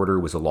for the quarter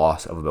was a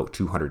loss of about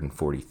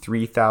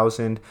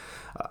 $243,000.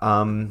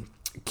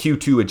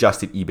 Q2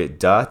 adjusted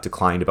EBITDA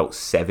declined about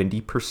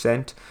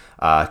 70%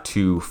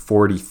 to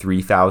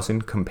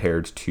 $43,000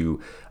 compared to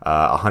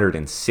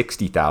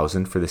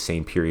 $160,000 for the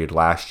same period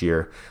last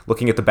year.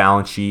 Looking at the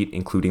balance sheet,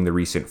 including the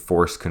recent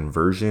forced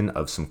conversion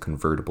of some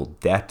convertible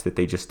debt that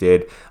they just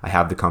did, I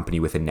have the company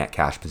with a net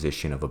cash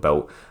position of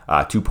about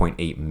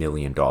 $2.8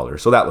 million.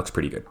 So that looks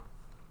pretty good.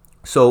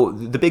 So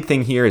the big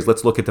thing here is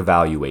let's look at the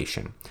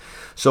valuation.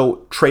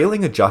 So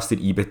trailing adjusted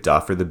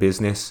EBITDA for the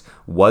business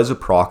was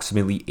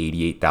approximately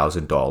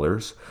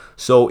 $88,000.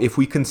 So if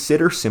we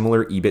consider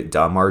similar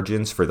EBITDA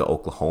margins for the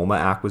Oklahoma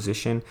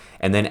acquisition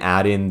and then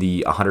add in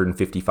the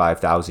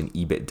 $155,000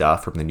 EBITDA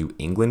from the New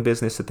England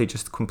business that they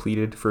just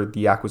completed for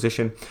the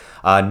acquisition,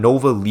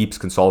 Nova Leap's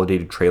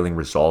consolidated trailing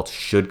results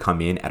should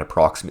come in at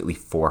approximately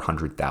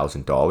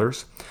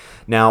 $400,000.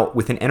 Now,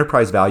 with an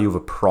enterprise value of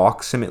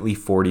approximately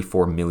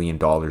 $44 million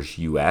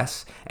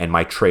US and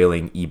my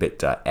trailing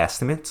EBITDA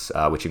estimates,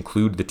 which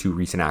include the two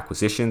recent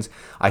acquisitions,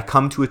 I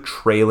come to a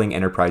trailing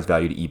enterprise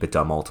value to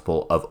EBITDA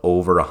multiple of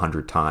over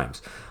 100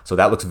 times. So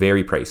that looks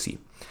very pricey.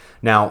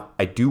 Now,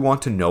 I do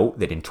want to note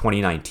that in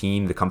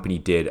 2019, the company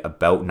did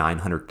about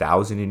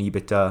 $900,000 in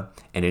EBITDA,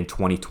 and in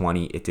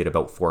 2020, it did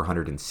about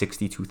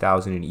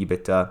 $462,000 in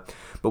EBITDA.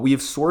 But we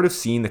have sort of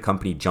seen the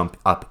company jump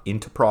up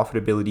into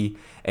profitability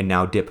and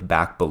now dip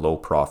back below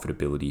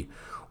profitability,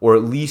 or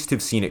at least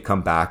have seen it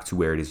come back to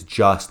where it is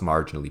just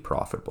marginally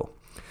profitable.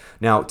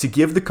 Now, to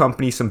give the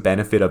company some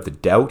benefit of the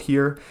doubt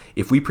here,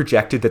 if we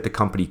projected that the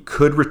company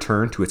could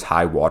return to its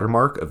high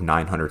watermark of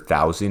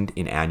 $900,000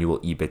 in annual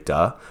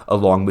EBITDA,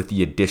 along with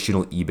the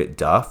additional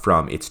EBITDA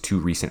from its two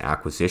recent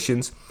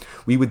acquisitions,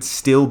 we would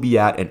still be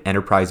at an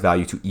enterprise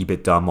value to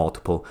EBITDA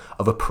multiple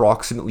of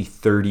approximately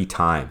 30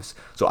 times.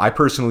 So I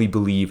personally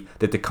believe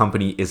that the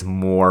company is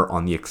more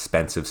on the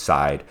expensive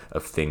side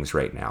of things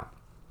right now.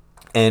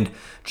 And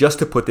just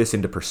to put this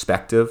into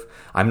perspective,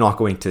 I'm not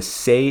going to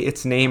say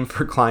its name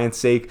for client's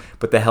sake,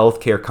 but the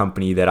healthcare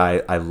company that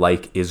I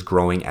like is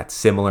growing at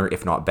similar,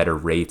 if not better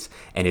rates,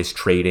 and is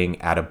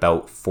trading at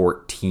about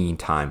 14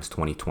 times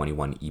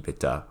 2021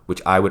 EBITDA,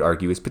 which I would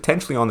argue is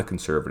potentially on the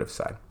conservative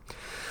side.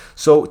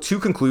 So to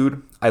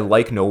conclude, I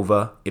like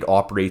Nova. It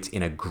operates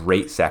in a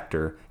great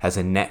sector, has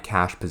a net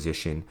cash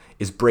position,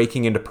 is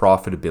breaking into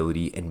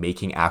profitability and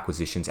making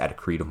acquisitions at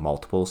accretive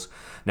multiples.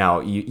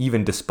 Now,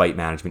 even despite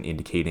management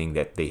indicating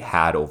that they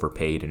had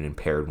overpaid and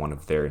impaired one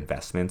of their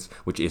investments,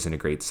 which isn't a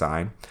great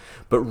sign.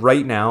 But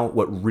right now,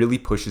 what really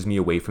pushes me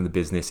away from the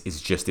business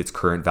is just its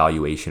current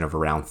valuation of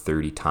around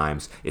 30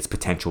 times its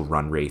potential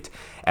run rate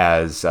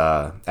as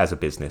a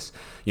business.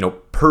 You know,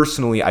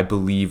 personally, I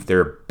believe there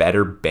are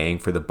better bang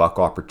for the buck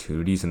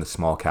opportunities in the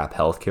small cap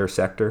healthcare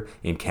sector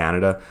in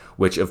Canada,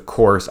 which of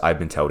course I've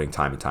been touting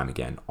time and time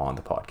again on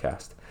the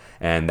podcast.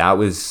 And that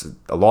was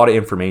a lot of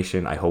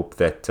information. I hope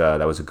that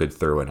that was a good,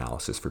 thorough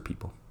analysis for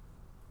people.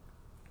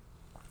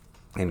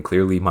 And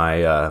clearly,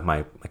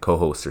 my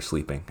co-hosts are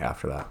sleeping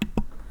after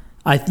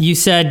that. You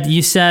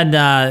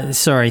said.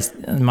 Sorry,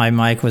 my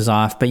mic was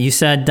off. But you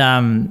said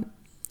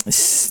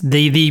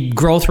the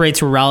growth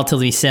rates were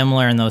relatively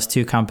similar in those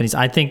two companies.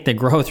 I think the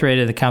growth rate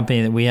of the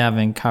company that we have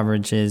in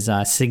coverage is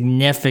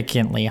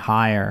significantly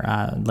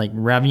higher. Like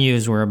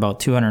revenues were about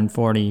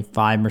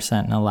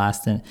 245% in the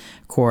last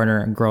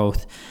quarter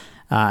growth.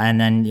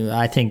 And then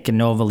I think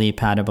Nova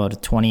Leap had about a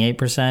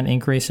 28%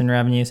 increase in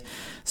revenues.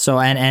 So,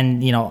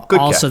 and you know,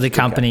 good also catch, the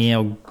company, you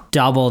know,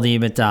 doubled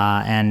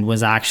EBITDA and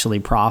was actually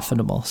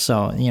profitable.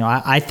 So, you know,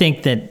 I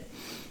think that,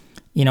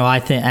 you know,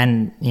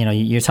 and you know,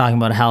 you're talking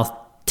about a health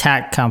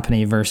tech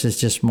company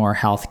versus just more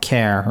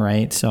healthcare,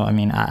 right? So, I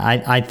mean,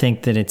 I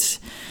think that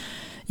it's,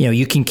 you know,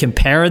 you can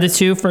compare the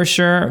two for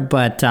sure,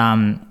 but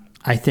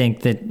I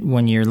think that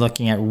when you're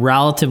looking at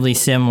relatively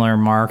similar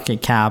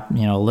market cap,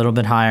 you know, a little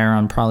bit higher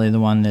on probably the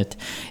one that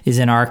is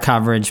in our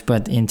coverage,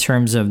 but in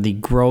terms of the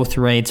growth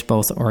rates,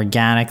 both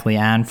organically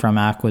and from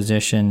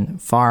acquisition,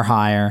 far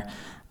higher,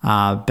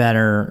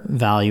 better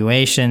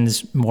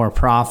valuations, more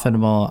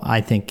profitable.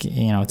 I think,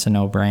 you know, it's a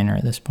no-brainer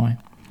at this point.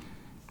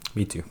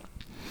 Me too.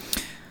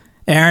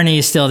 Aaron, are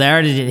you still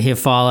there? Did he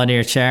fall out of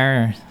your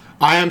chair?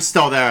 I am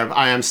still there.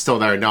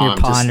 No, You're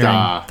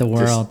pondering the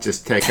world.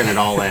 Just taking it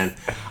all in.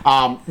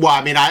 Well,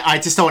 I mean, I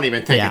just don't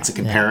even think it's a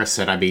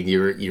comparison. I mean,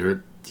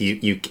 you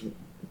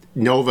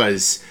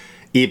Nova's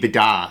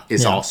EBITDA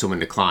is also in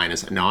decline,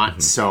 is it not?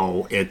 Mm-hmm.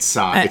 So it's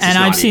and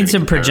I've seen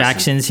some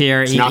projections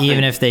here,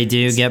 even if they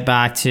do get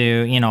back to,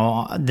 you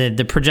know,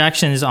 the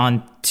projections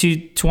on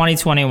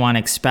 2021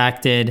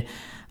 expected.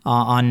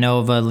 On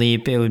Nova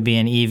Leap, it would be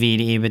an EV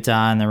to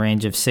EBITDA in the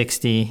range of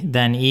 60.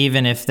 Then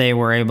even if they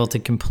were able to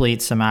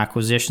complete some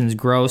acquisitions,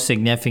 grow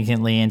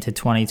significantly into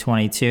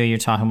 2022, you're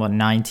talking about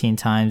 19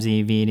 times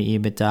EV to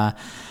EBITDA.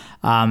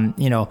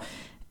 You know,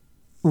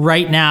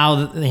 right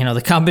now, you know,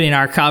 the company in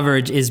our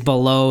coverage is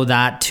below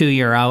that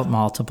 2-year out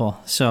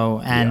multiple. So,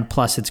 and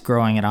plus it's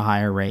growing at a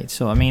higher rate.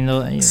 So, I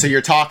mean, so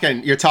you're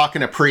talking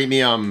a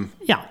premium.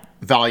 Yeah.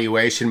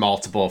 Valuation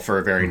multiple for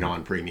a very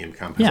non-premium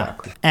company. Yeah.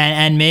 Exactly.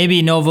 And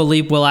maybe Nova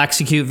Leap will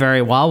execute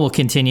very well. We'll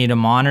continue to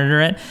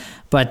monitor it.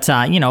 But,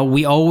 you know,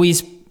 we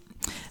always,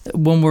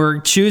 when we're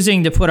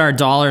choosing to put our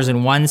dollars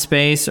in one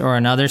space or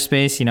another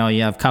space, you know,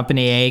 you have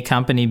company A,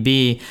 company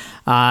B.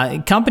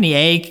 Company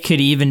A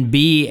could even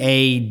be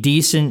a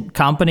decent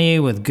company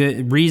with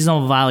good,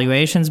 reasonable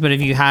valuations. But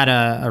if you had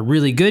a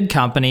really good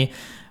company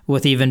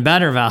with even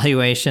better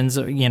valuations,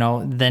 you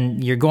know, then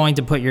you're going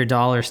to put your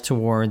dollars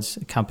towards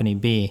company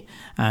B.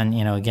 And,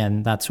 you know,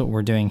 again, that's what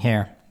we're doing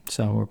here.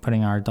 So we're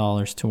putting our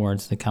dollars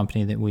towards the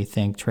company that we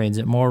think trades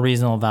at more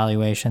reasonable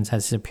valuations,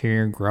 has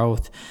superior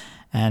growth,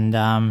 and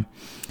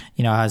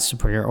has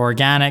superior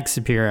organic,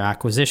 superior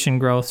acquisition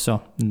growth.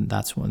 So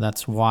that's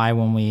why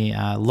when we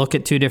look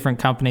at two different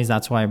companies,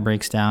 that's why it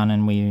breaks down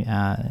and we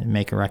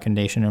make a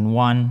recommendation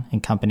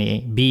in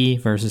company B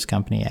versus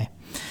company A.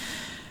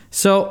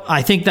 So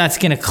I think that's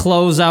going to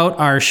close out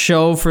our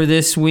show for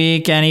this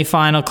week. Any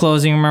final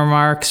closing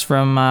remarks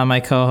from my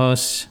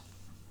co-hosts?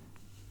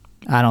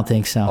 I don't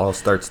think so. I'll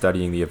start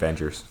studying the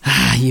Avengers.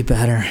 You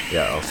better.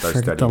 Yeah, I'll start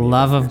studying. For the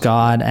love of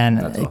God,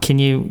 and can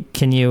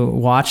you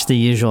watch The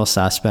Usual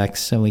Suspects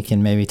so we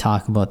can maybe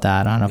talk about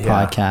that on a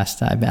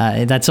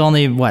podcast? That's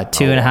only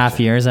 2.5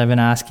 years I've been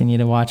asking you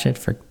to watch it.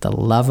 For the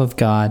love of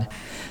God.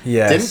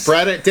 Yes.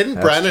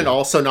 Didn't Brennan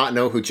also not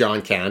know who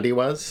John Candy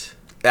was?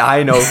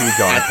 I know who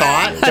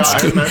John.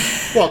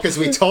 Well, because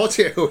we told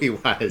you who he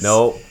was.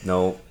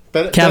 No.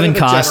 But Kevin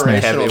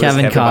Costner.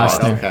 Kevin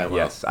Costner. Okay, well,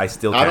 yes, I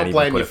still can't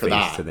even put a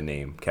face to the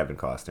name Kevin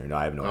Costner. No,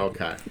 I have no idea.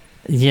 Okay.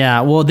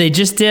 Yeah, well, they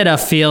just did a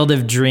Field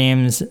of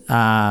Dreams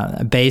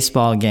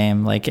baseball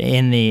game, like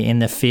in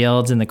the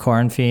fields, in the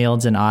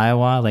cornfields in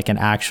Iowa, like an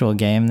actual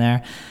game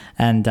there.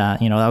 And,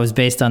 that was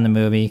based on the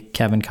movie.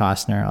 Kevin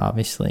Costner,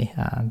 obviously,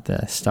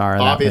 the star of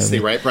that obviously,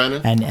 movie. right,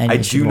 Brennan? And I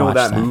do know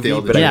that movie,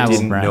 but Yeah, I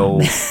didn't Brennan. know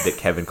that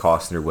Kevin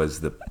Costner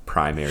was the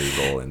primary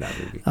role in that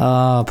movie.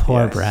 Oh,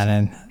 poor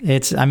Brennan.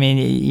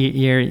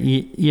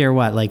 You're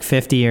what, like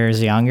 50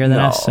 years younger than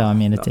us? So,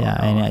 Don't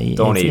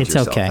age it's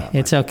yourself okay. that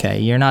It's okay.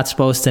 You're not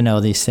supposed to know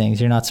these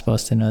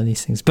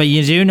things. But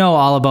you do know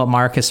all about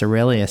Marcus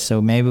Aurelius,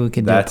 so maybe we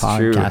could do a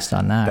podcast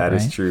on that. That right?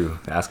 is true.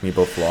 Ask me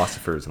about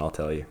philosophers and I'll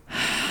tell you.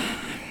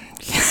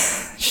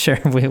 Sure,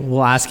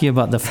 we'll ask you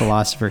about the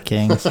Philosopher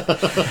Kings.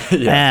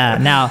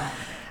 Now,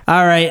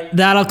 all right,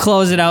 that'll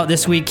close it out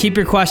this week. Keep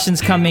your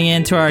questions coming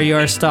into our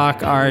Your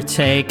Stock, Our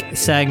Take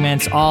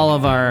segments, all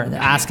of our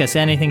Ask Us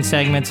Anything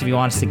segments. If you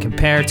want us to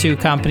compare two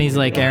companies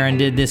like Aaron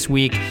did this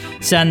week,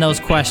 send those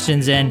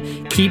questions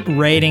in. Keep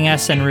rating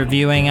us and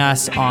reviewing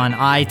us on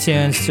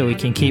iTunes so we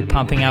can keep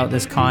pumping out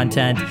this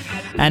content.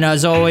 And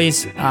as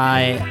always,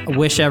 I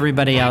wish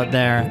everybody out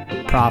there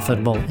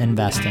profitable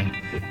investing.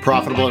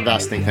 Profitable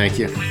investing. Thank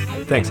you.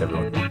 Thanks,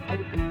 everyone.